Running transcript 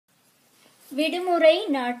விடுமுறை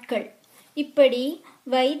நாட்கள். இப்படி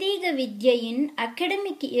வைதீக வித்யையின்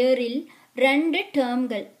அகடமிக் இயரில் 2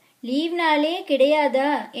 டேர்ம்கள். லீவ் நாளே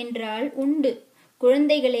கிடையாதா என்றால் உண்டு.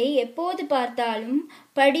 குழந்தைகளை எப்போது பார்த்தாலும்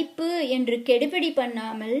படிப்பு என்று கெடுபிடி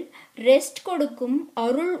பண்ணாமல் ரெஸ்ட் கொடுக்கும்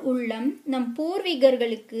அருள் உள்ளம் நம்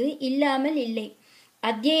பூர்வீகர்களுக்கு இல்லாமல் இல்லை.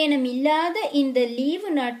 அத்தியனம் இல்லாத இந்த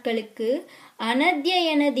லீவு நாட்களுக்கு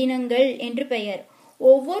அனத்தியன தினங்கள் என்று பெயர்.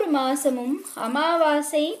 ஒவ்வொரு மாசமும்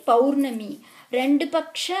அமாவாசை, பௌர்ணமி, 2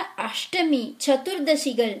 பக்ஷ, அஷ்டமி,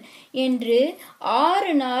 சதுர்தசிகள் என்று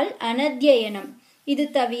 6 நாள் அனத்தியனம். இது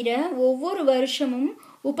தவிர ஒவ்வொரு வருஷமும்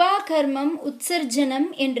உபாகர்மம், உத்சர்ஜனம்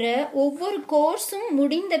என்ற ஒவ்வொரு கோர்ஸும்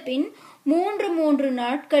முடிந்த பின் 3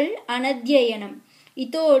 நாட்கள் அனத்தியனம்.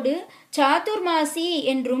 இதோடு சாதுர்மாசி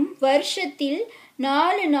என்றும் வருஷத்தில்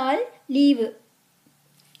 4 நாள் லீவு.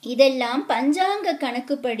 இதெல்லாம் பஞ்சாங்க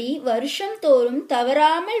கணக்குப்படி வருஷம் தோறும்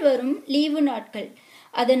தவறாமல் வரும் லீவு நாட்கள்.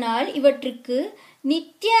 அதனால் இவற்றுக்கு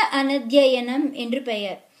நித்திய அனத்தியனம் என்று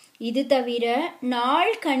பெயர். இது தவிர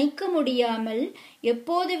நாள் கணிக்க முடியாமல்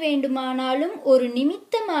எப்போது வேண்டுமானாலும் ஒரு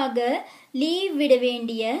நிமித்தமாக லீவ் விட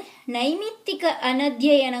வேண்டிய நைமித்திக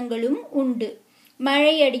அனத்தியனங்களும் உண்டு.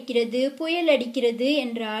 மழை அடிக்கிறது, புயல் அடிக்கிறது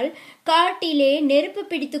என்றால், காட்டிலே நெருப்பு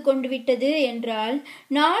பிடித்து கொண்டு விட்டது என்றால்,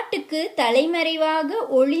 நாட்டுக்கு தலைமறைவாக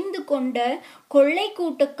ஒளிந்து கொண்ட கொள்ளை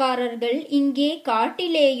கூட்டக்காரர்கள் இங்கே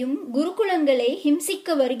காட்டிலேயும் குருகுலங்களை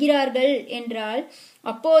ஹிம்சிக்க வருகிறார்கள் என்றால்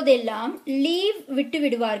அப்போதெல்லாம் லீவ் விட்டு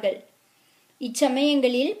விடுவார்கள்.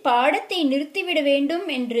 இச்சமயங்களில் பாடத்தை நிறுத்திவிட வேண்டும்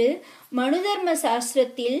என்று மனுதர்ம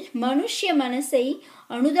சாஸ்திரத்தில் மனுஷ்ய மனசை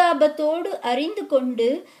அனுதாபத்தோடு அறிந்து கொண்டு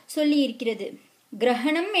சொல்லியிருக்கிறது.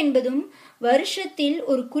 கிரகணம் என்பதும் வருஷத்தில்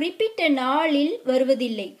ஒரு குறிப்பிட்ட நாளில்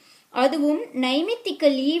வருவதில்லை. அதுவும் நைமித்திக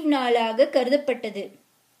லீவ் நாளாக கருதப்பட்டது.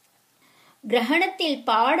 கிரகணத்தில்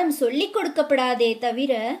பாடம் சொல்லிக் கொடுக்கப்படாதே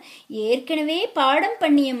தவிர ஏற்கனவே பாடம்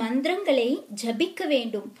பண்ணிய மந்திரங்களை ஜபிக்க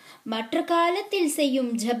வேண்டும். மற்ற காலத்தில்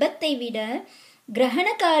செய்யும் ஜபத்தை விட கிரகண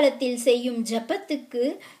காலத்தில் செய்யும் ஜபத்துக்கு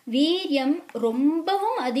வீரியம்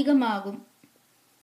ரொம்பவும் அதிகமாகும்.